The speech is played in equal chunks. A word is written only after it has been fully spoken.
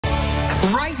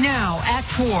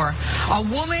4. A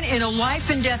woman in a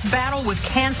life-and-death battle with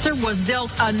cancer was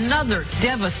dealt another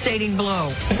devastating blow.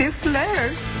 This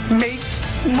letter made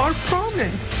more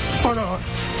problems for us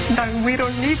that we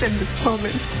don't need in this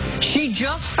moment. She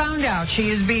just found out she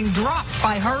is being dropped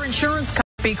by her insurance company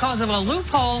because of a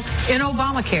loophole in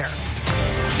Obamacare.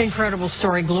 Incredible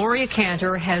story. Gloria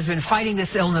Cantor has been fighting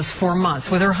this illness for months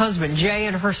with her husband, Jay,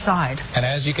 at her side. And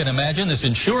as you can imagine, this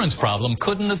insurance problem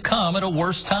couldn't have come at a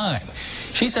worse time.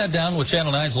 She sat down with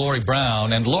Channel 9's Lori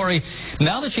Brown. And Lori,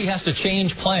 now that she has to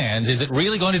change plans, is it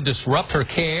really going to disrupt her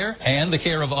care and the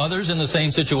care of others in the same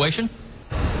situation?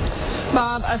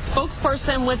 Bob, a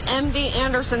spokesperson with MD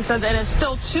Anderson says it is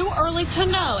still too early to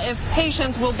know if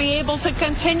patients will be able to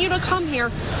continue to come here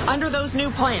under those new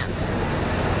plans.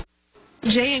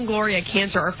 Jay and Gloria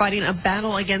Cantor are fighting a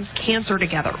battle against cancer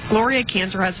together. Gloria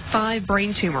Cantor has 5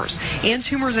 brain tumors and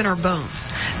tumors in her bones.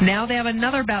 Now they have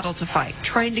another battle to fight,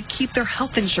 trying to keep their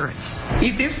health insurance.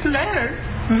 If this letter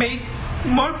made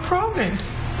more problems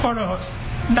for us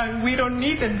that we don't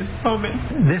need in this moment.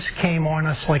 This came on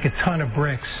us like a ton of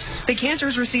bricks. The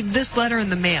Cantors received this letter in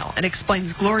the mail. It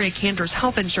explains Gloria Cantor's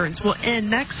health insurance will end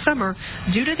next summer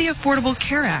due to the Affordable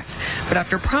Care Act, but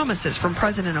after promises from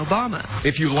President Obama.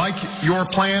 If you like your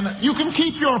plan, you can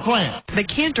keep your plan. The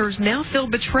Cantors now feel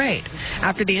betrayed.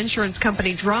 After the insurance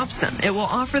company drops them, it will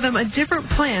offer them a different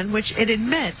plan, which it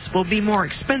admits will be more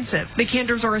expensive. The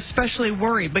Cantors are especially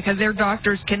worried because their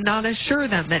doctors cannot assure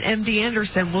them that MD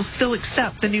Anderson will still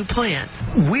accept the new plan.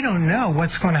 We don't know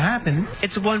what's going to happen.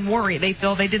 It's one worry they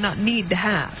feel they did not need to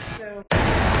have.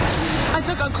 I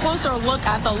took a closer look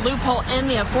at the loophole in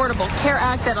the Affordable Care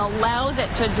Act that allows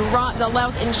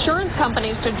insurance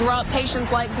companies to drop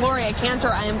patients like Gloria Cantor.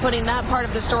 I am putting that part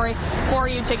of the story for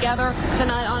you together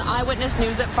tonight on Eyewitness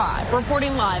News at 5.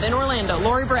 Reporting live in Orlando,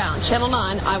 Lori Brown, Channel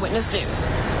 9 Eyewitness News.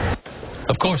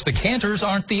 Of course, the Cantors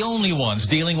aren't the only ones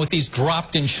dealing with these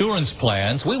dropped insurance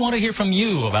plans. We want to hear from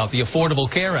you about the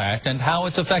Affordable Care Act and how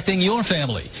it's affecting your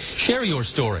family. Share your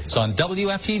stories on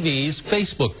WFTV's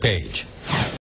Facebook page.